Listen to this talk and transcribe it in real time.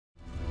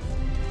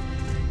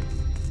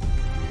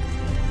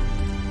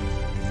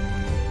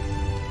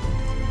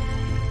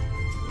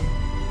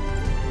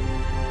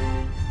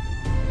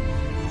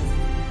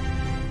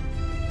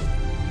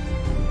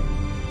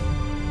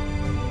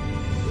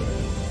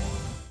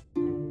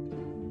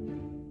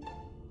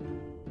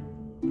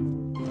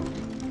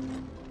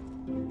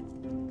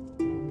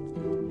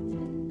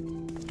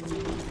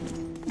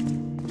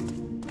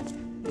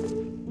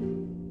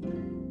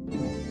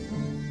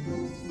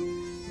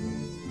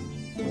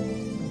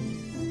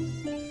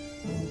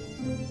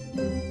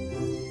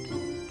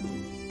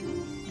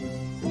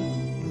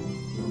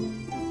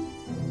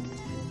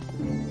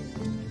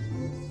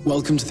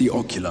Welcome to the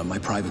Ocular, my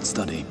private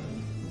study.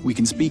 We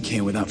can speak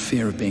here without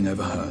fear of being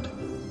overheard.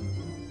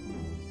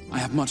 I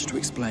have much to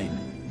explain,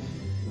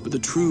 but the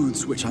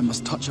truths which I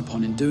must touch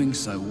upon in doing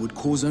so would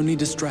cause only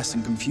distress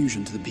and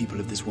confusion to the people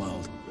of this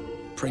world.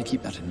 Pray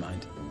keep that in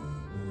mind.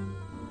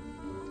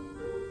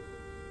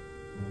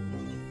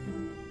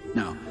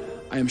 Now,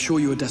 I am sure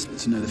you are desperate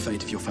to know the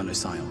fate of your fellow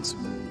Scions.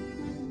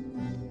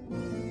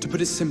 To put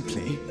it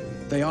simply,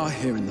 they are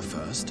here in the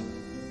First.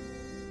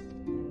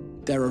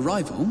 Their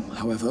arrival,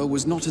 however,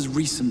 was not as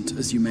recent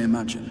as you may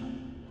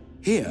imagine.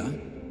 Here,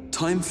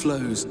 time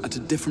flows at a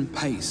different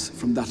pace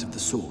from that of the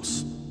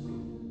Source.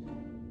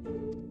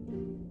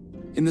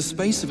 In the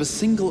space of a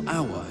single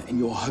hour in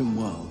your home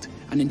world,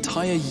 an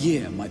entire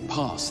year might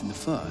pass in the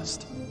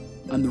First,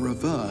 and the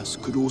reverse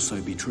could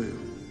also be true.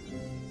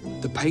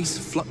 The pace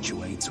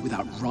fluctuates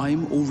without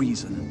rhyme or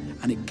reason,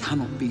 and it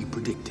cannot be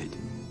predicted.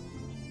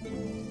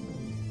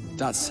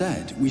 That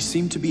said, we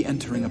seem to be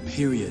entering a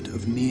period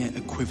of near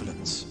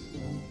equivalence.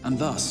 And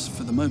thus,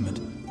 for the moment,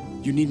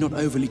 you need not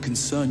overly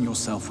concern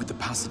yourself with the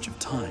passage of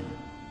time.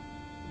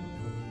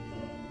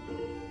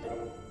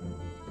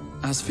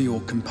 As for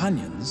your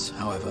companions,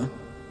 however,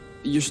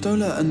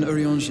 Y'shtola and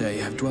Urianger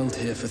have dwelled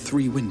here for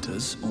 3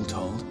 winters, all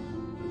told,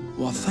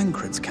 while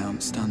Thancred's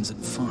count stands at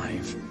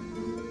 5.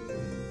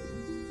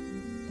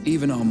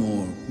 Even our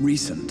more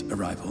recent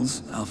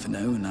arrivals,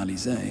 Alphino and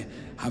Alize,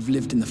 have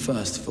lived in the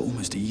First for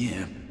almost a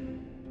year.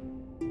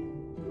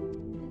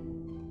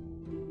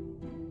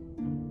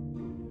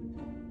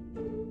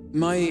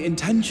 My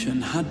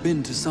intention had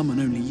been to summon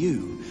only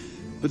you,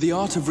 but the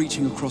art of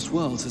reaching across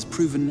worlds has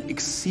proven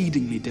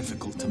exceedingly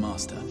difficult to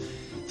master.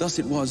 Thus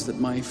it was that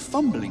my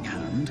fumbling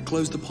hand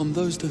closed upon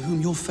those to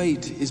whom your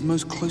fate is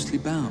most closely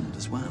bound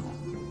as well.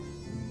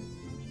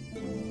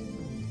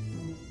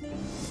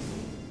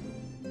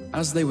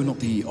 As they were not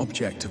the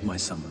object of my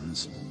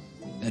summons,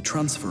 their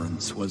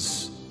transference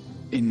was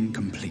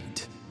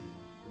incomplete.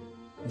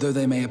 Though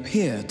they may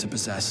appear to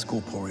possess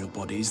corporeal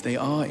bodies, they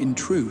are, in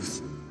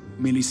truth,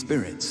 merely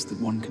spirits that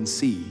one can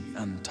see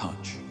and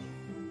touch.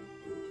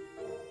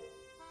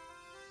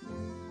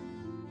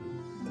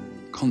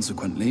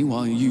 Consequently,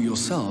 while you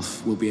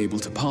yourself will be able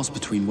to pass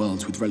between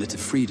worlds with relative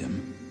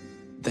freedom,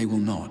 they will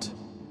not.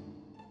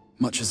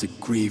 Much as it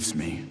grieves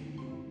me,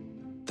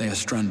 they are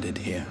stranded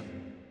here,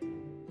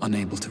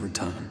 unable to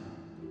return.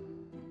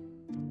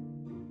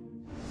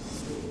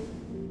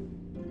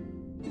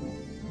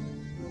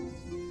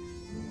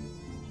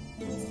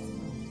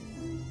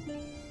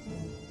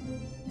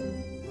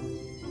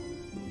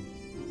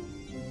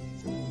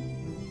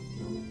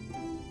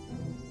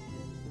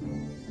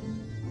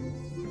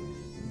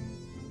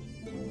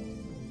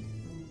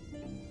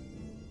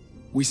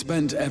 We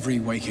spent every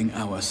waking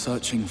hour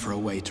searching for a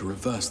way to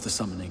reverse the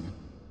summoning.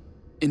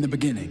 In the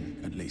beginning,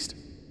 at least.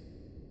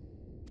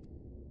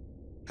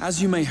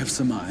 As you may have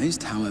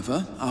surmised,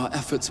 however, our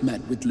efforts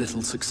met with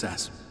little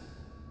success.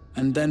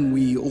 And then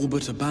we all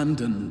but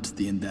abandoned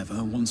the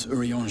endeavor once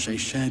Urianger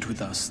shared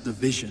with us the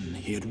vision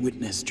he had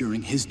witnessed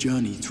during his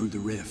journey through the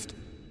rift.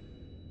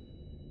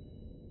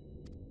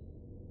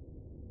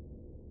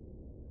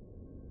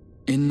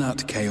 In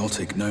that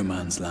chaotic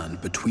no-man's land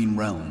between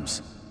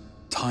realms,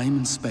 time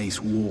and space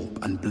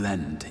warp and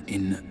blend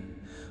in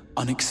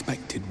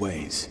unexpected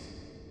ways.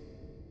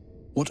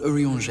 What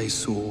Urianger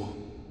saw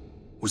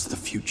was the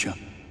future.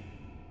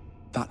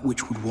 That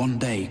which would one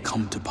day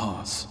come to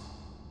pass.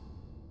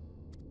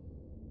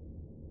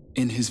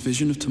 In his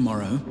vision of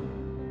tomorrow,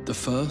 the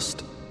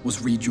First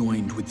was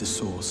rejoined with the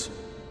Source.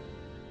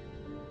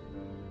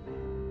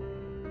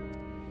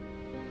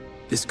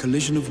 This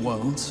collision of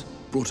worlds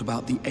brought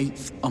about the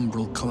 8th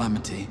umbral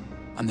calamity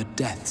and the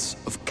deaths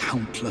of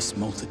countless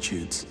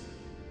multitudes.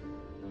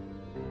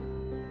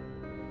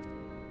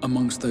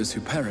 Amongst those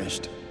who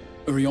perished,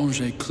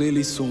 Urianger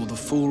clearly saw the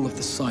fall of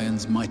the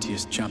Scion's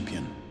mightiest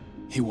champion.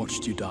 He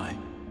watched you die.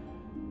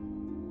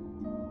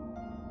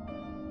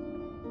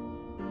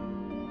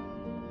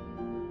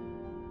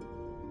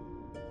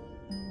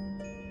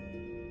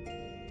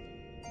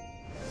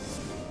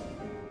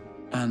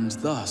 And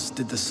thus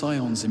did the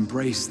Scions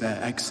embrace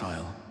their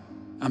exile,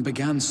 and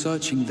began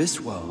searching this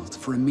world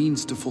for a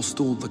means to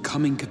forestall the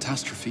coming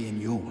catastrophe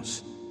in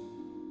yours.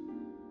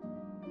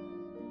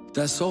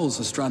 Their souls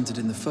are stranded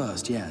in the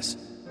First, yes,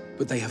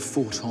 but they have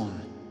fought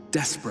on,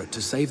 desperate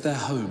to save their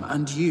home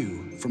and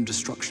you from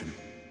destruction.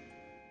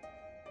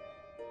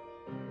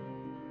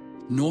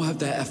 Nor have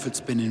their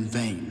efforts been in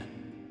vain,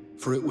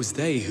 for it was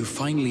they who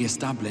finally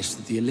established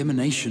that the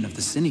elimination of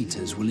the Sin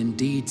Eaters will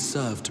indeed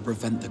serve to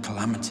prevent the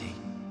calamity.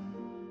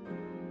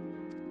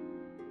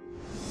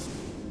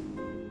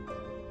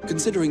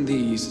 Considering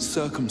these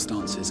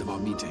circumstances of our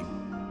meeting,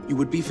 you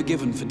would be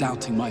forgiven for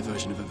doubting my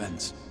version of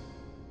events.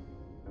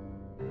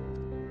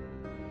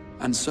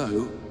 And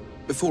so,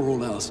 before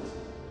all else,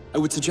 I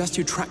would suggest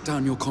you track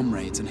down your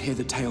comrades and hear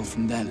the tale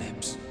from their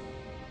lips.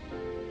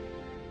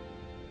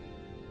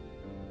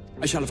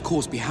 I shall of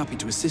course be happy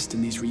to assist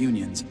in these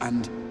reunions,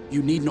 and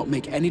you need not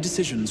make any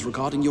decisions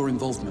regarding your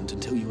involvement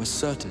until you are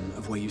certain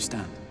of where you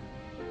stand.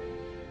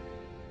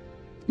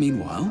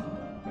 Meanwhile,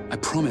 I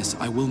promise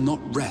I will not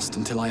rest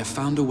until I have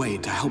found a way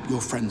to help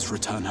your friends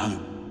return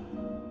home.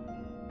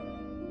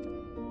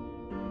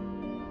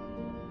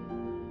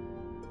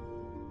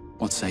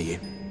 What say you?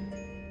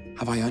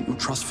 Have I earned your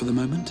trust for the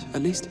moment,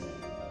 at least?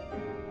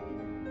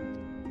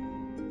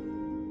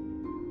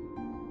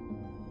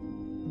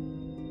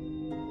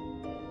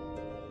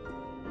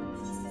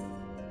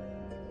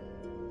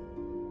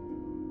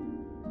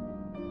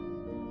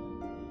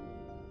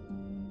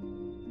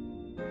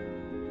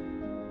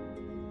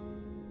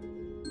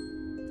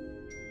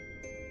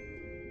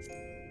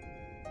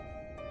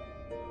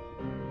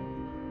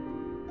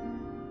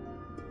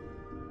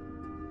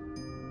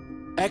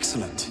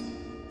 Excellent.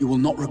 You will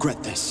not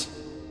regret this.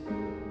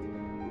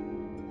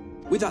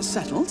 With that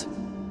settled,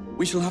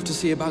 we shall have to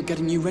see about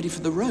getting you ready for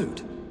the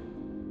road.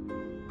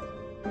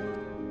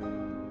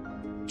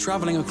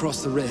 Traveling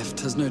across the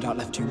rift has no doubt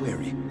left you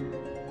weary.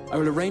 I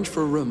will arrange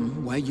for a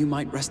room where you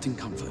might rest in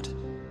comfort.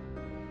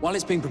 While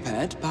it's being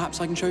prepared,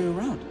 perhaps I can show you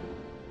around.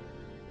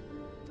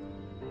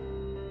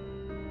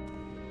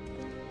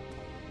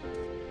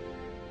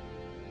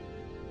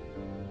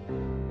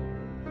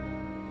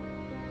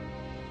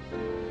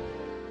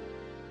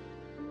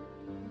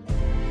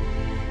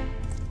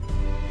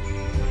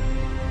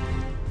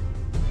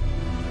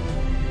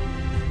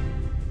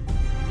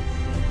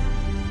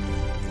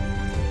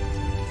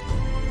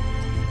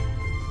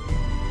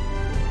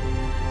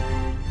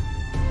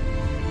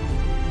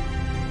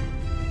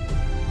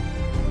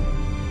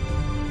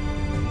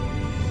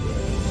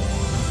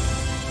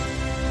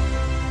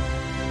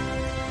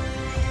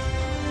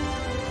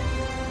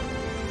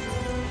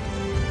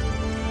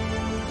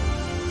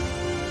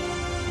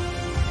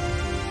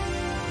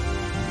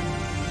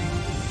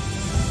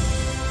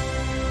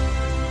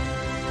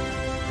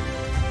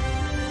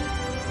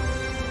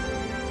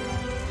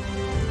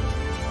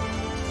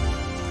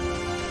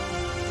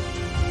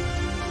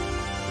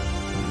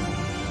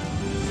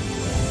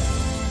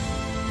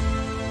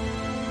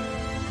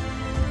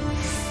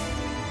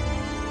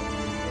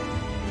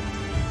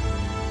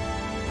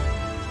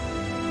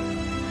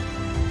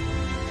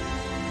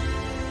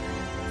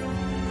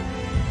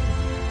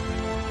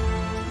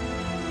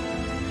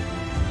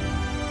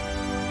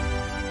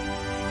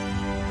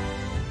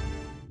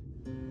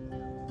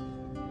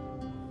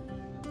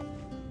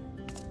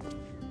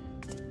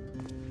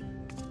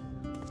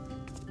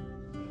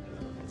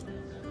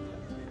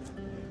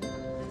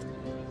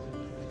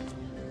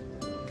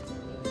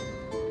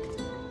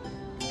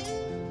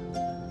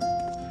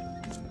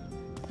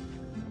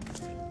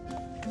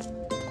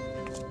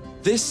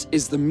 This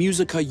is the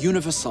Musica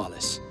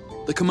Universalis,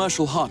 the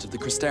commercial heart of the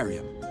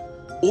Crystarium.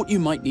 What you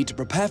might need to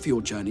prepare for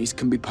your journeys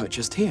can be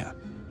purchased here.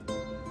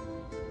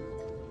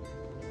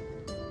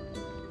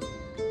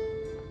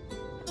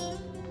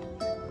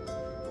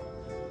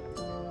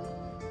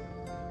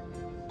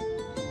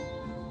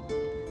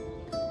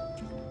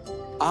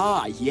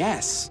 Ah,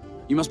 yes.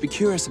 You must be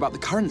curious about the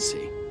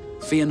currency.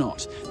 Fear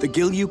not. The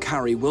gil you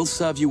carry will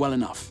serve you well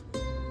enough.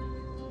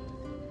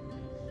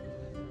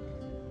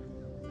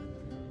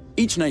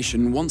 Each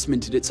nation once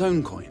minted its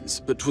own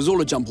coins, but 'twas all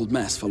a jumbled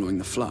mess following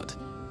the flood.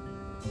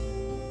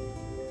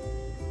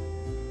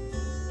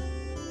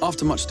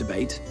 After much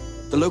debate,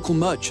 the local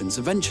merchants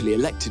eventually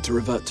elected to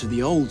revert to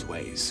the old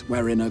ways,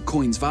 wherein a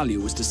coin's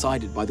value was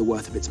decided by the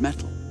worth of its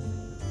metal.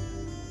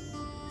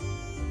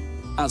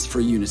 As for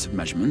a unit of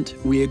measurement,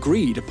 we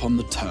agreed upon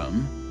the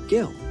term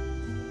gil,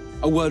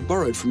 a word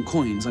borrowed from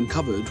coins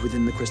uncovered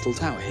within the Crystal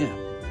Tower here.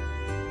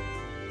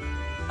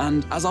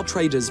 And as our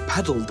traders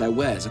peddled their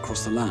wares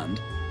across the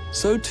land,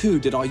 so too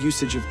did our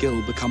usage of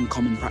gil become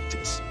common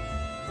practice.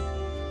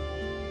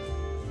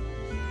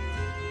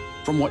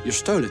 From what your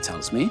stola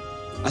tells me,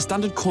 a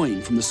standard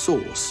coin from the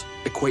source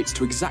equates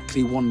to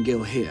exactly 1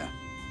 gil here,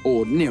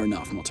 or near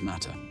enough not to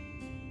matter.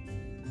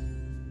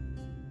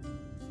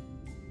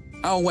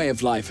 Our way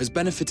of life has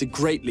benefited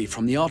greatly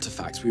from the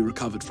artifacts we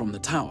recovered from the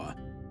tower,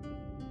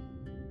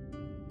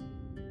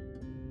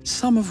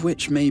 some of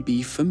which may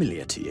be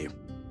familiar to you.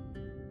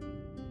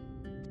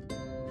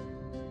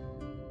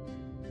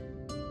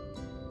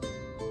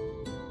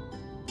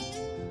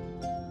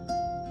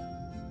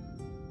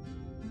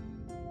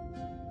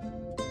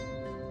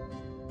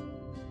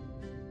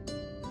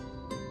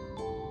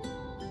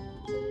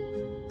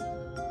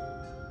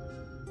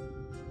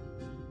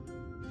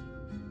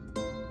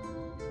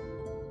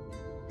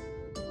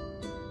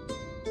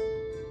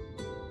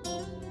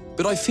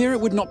 But I fear it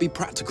would not be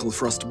practical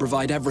for us to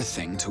provide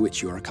everything to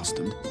which you are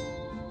accustomed.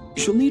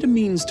 You shall need a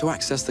means to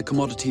access the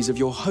commodities of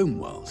your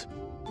homeworld.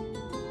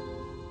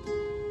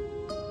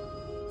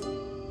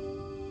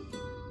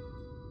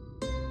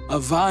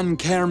 Avan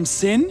Kerm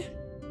Sin?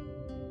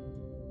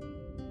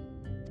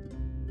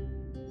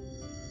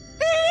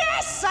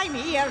 Yes, I'm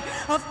here!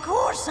 Of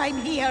course I'm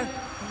here!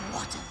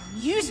 What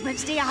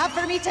amusements do you have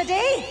for me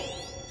today?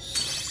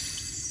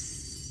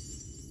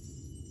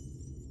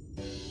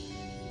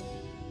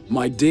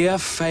 My dear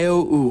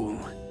Faerie,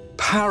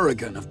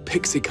 paragon of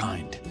pixie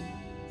kind.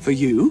 For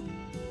you,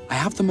 I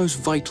have the most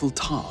vital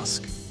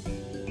task.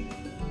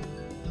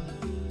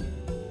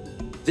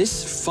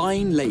 This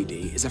fine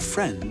lady is a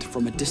friend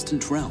from a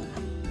distant realm.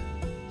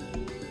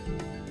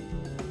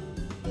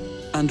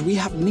 And we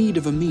have need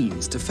of a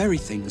means to ferry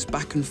things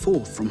back and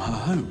forth from her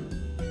home.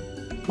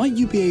 Might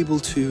you be able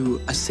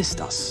to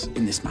assist us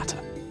in this matter?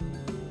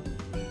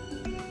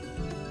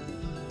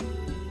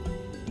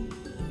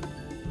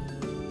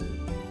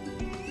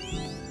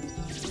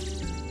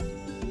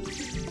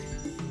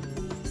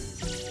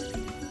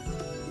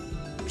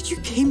 You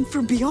came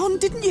from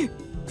beyond, didn't you?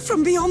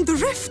 From beyond the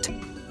rift?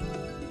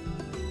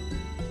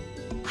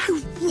 How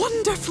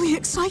wonderfully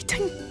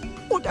exciting!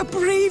 What a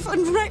brave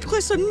and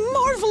reckless and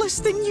marvellous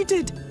thing you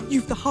did!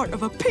 You've the heart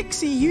of a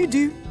pixie, you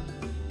do.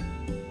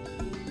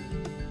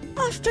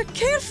 After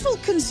careful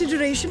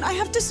consideration, I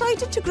have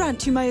decided to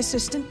grant you my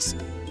assistance.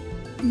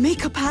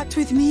 Make a pact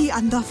with me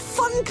and the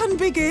fun can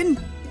begin.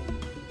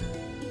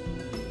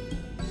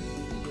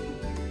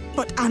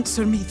 But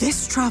answer me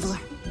this, traveller.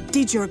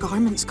 Did your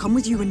garments come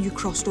with you when you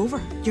crossed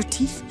over? Your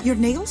teeth? Your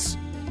nails?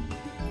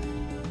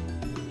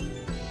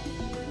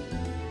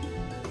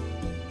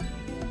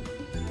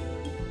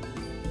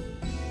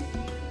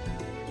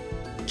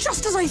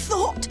 Just as I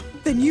thought!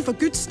 Then you've a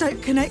good stout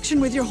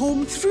connection with your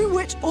home through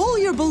which all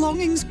your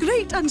belongings,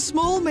 great and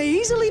small, may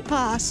easily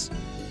pass.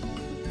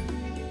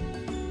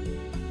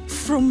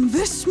 From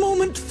this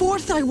moment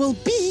forth I will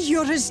be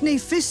your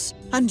Isnefis,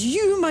 and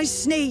you my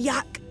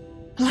Snay-yak.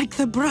 Like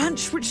the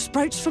branch which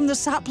sprouts from the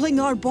sapling,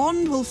 our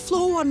bond will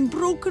flow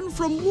unbroken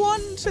from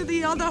one to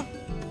the other.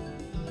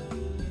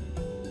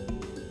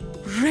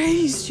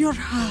 Raise your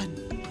hand.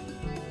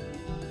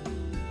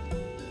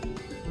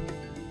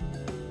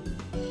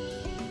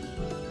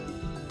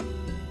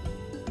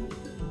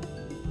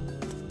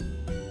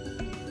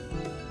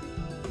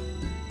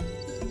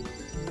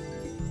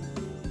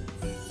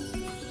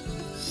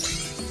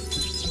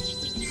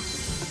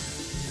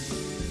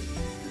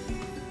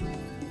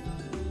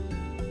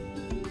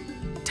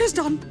 Tis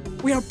done.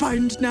 We are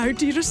bound now,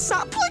 dearest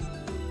sapling.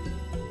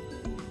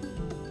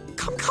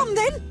 Come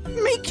then.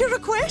 Make your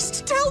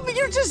request. Tell me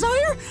your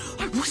desire.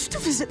 I wish to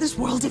visit this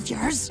world of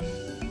yours.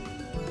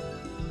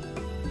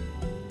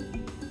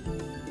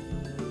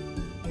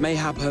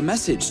 Mayhap her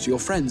message to your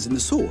friends in the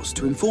Source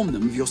to inform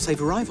them of your safe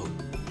arrival.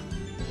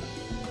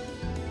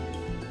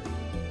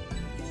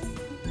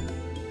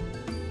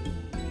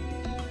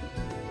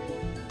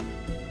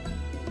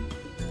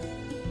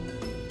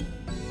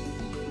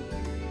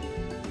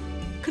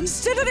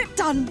 Consider it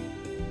done.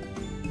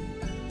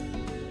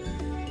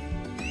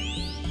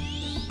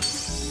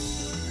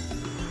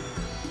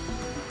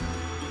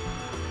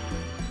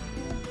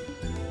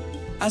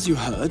 As you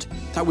heard,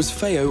 that was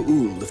Faerie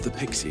of the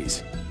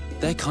Pixies.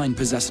 Their kind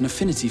possess an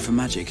affinity for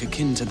magic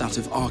akin to that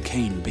of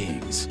arcane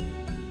beings.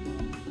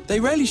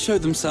 They rarely show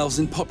themselves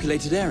in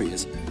populated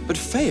areas, but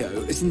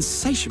Faerie is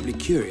insatiably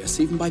curious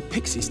even by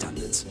Pixie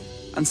standards,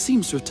 and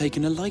seems to have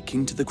taken a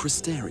liking to the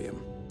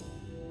Crystarium.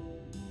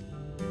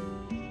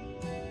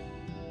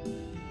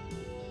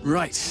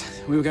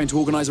 Right, we were going to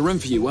organize a room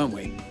for you, weren't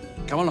we?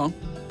 Come along.